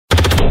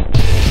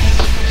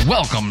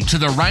Welcome to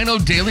the Rhino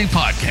Daily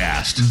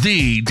Podcast,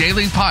 the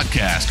daily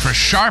podcast for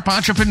sharp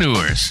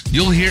entrepreneurs.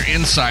 You'll hear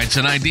insights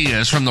and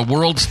ideas from the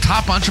world's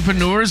top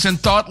entrepreneurs and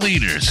thought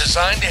leaders,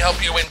 designed to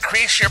help you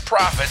increase your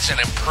profits and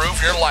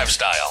improve your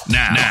lifestyle.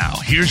 Now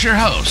here's your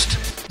host,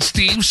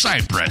 Steve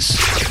Cypress.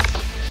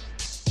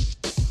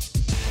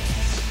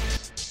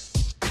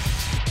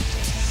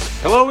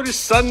 Hello, it is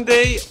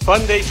Sunday,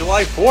 Funday,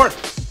 July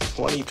 4th,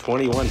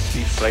 2021.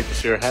 Steve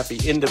Cypress here. Happy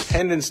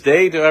Independence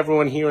Day to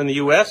everyone here in the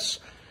U.S.,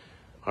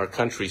 our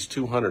country's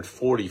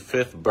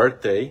 245th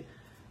birthday,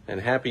 and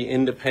happy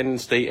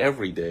Independence Day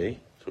every day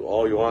to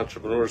all you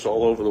entrepreneurs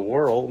all over the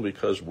world,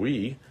 because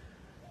we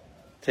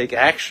take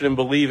action and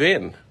believe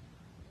in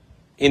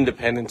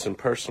independence and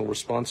personal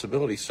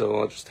responsibility.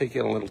 So I'll just take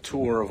you on a little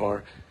tour of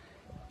our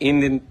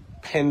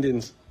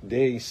Independence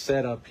Day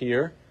setup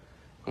here.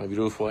 My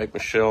beautiful wife,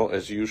 Michelle,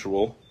 as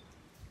usual,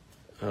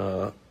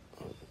 going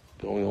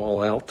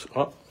all out.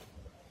 Oh,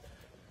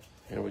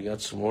 and we got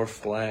some more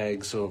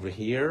flags over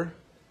here.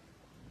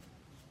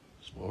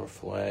 Some more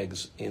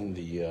flags in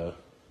the,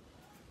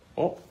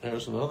 oh,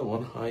 there's another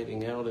one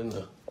hiding out in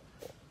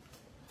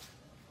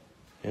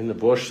the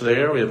bush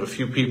there. We have a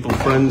few people,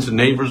 friends and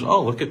neighbors.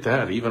 Oh, look at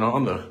that, even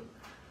on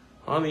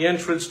the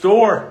entrance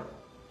door.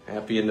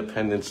 Happy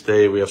Independence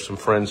Day. We have some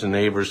friends and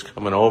neighbors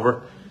coming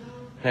over,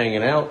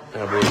 hanging out,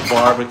 have a little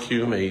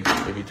barbecue, maybe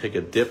take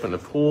a dip in the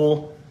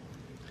pool,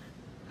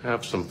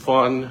 have some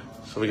fun.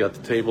 So we got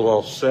the table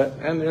all set,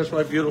 and there's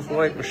my beautiful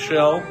wife,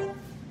 Michelle.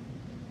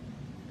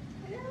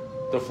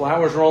 The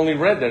flowers are only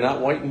red, they're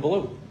not white and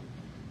blue.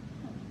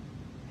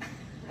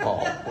 Oh,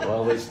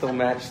 well, they still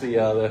match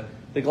the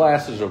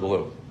glasses are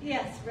blue.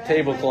 Yes, red,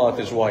 tablecloth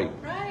is white.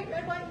 Right,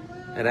 red, white, and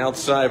blue. And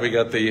outside we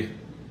got the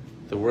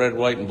red,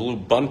 white, and blue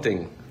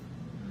bunting.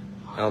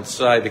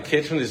 Outside, the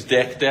kitchen is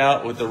decked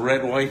out with the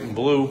red, white, and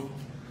blue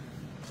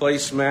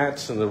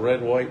placemats and the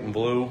red, white, and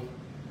blue.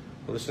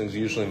 Well, this thing's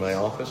usually in my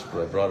office,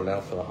 but I brought it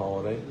out for the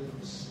holiday.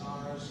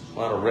 A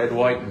lot of red,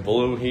 white, and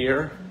blue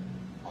here.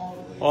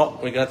 Oh,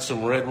 we got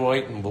some red,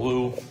 white, and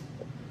blue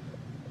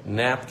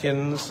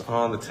napkins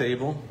on the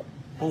table.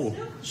 Oh,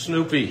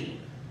 Snoopy.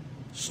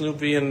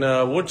 Snoopy in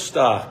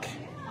Woodstock.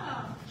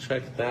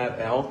 Check that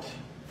out.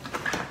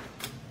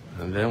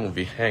 And then we'll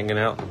be hanging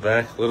out in the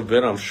back a little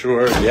bit, I'm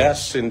sure.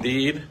 Yes,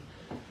 indeed.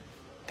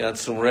 Got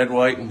some red,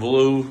 white, and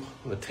blue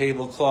on the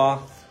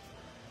tablecloth.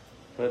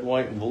 Red,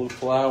 white, and blue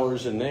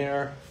flowers in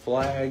there.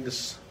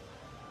 Flags.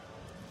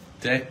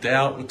 Decked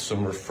out with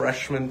some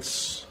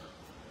refreshments.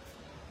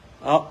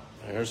 Oh,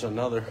 there's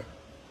another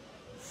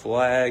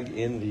flag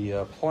in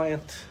the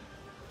plant.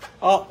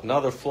 Oh,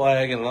 another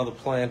flag and another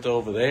plant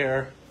over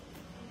there.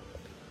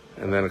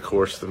 And then, of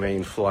course, the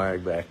main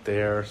flag back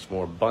there. Some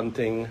more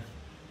bunting.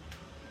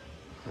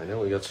 I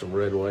know we got some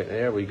red, white.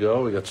 There we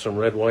go. We got some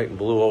red, white, and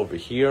blue over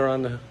here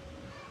on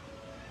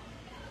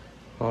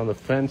the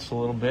fence a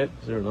little bit.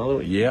 Is there another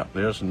one? Yeah,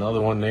 there's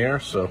another one there.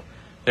 So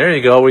there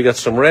you go. We got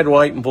some red,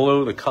 white, and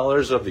blue, the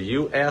colors of the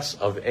U.S.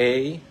 of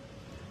A.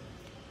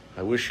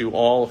 I wish you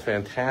all a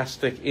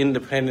fantastic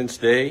Independence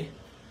Day,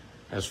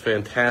 as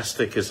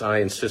fantastic as I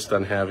insist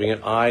on having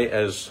it. I,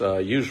 as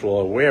usual,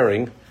 are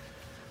wearing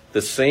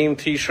the same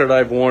T-shirt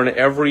I've worn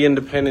every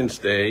Independence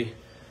Day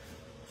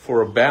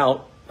for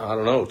about,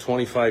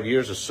 25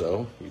 years or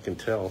so. You can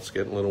tell it's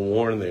getting a little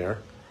worn there.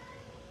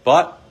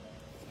 But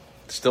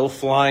still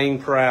flying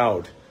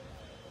proud.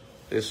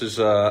 This is,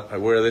 I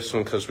wear this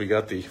one because we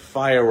got the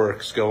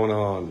fireworks going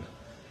on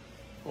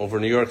over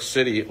New York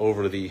City,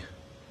 over the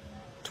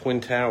Twin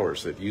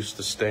Towers that used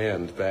to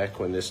stand back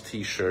when this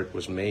T-shirt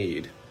was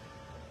made.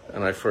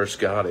 And I first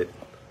got it.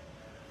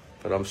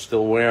 But I'm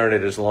still wearing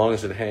it as long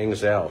as it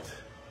hangs out.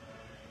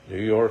 New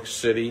York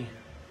City,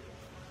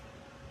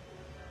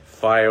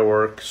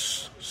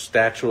 fireworks,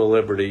 Statue of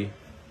Liberty,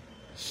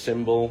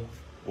 symbol,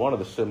 one of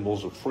the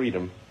symbols of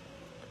freedom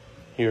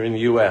here in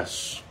the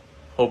U.S.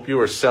 Hope you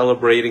are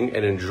celebrating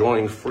and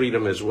enjoying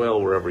freedom as well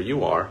wherever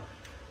you are.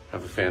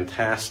 Have a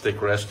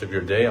fantastic rest of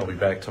your day. I'll be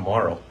back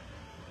tomorrow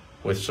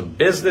with some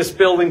business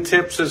building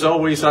tips, as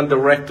always, on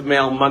Direct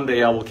Mail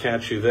Monday. I will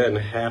catch you then.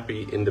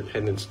 Happy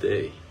Independence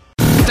Day.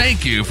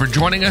 Thank you for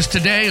joining us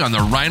today on the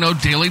Rhino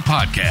Daily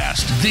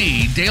Podcast,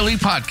 the daily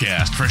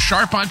podcast for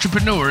sharp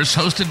entrepreneurs,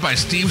 hosted by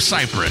Steve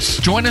Cypress.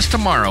 Join us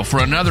tomorrow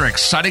for another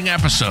exciting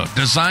episode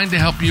designed to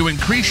help you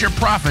increase your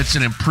profits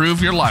and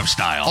improve your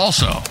lifestyle.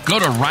 Also, go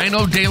to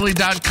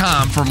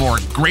rhinodaily.com for more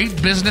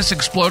great business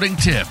exploding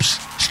tips,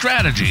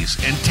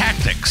 strategies, and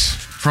tactics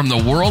from the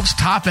world's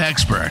top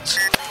experts.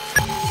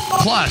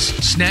 Plus,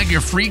 snag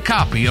your free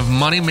copy of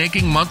Money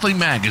Making Monthly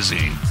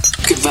magazine.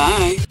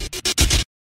 Goodbye.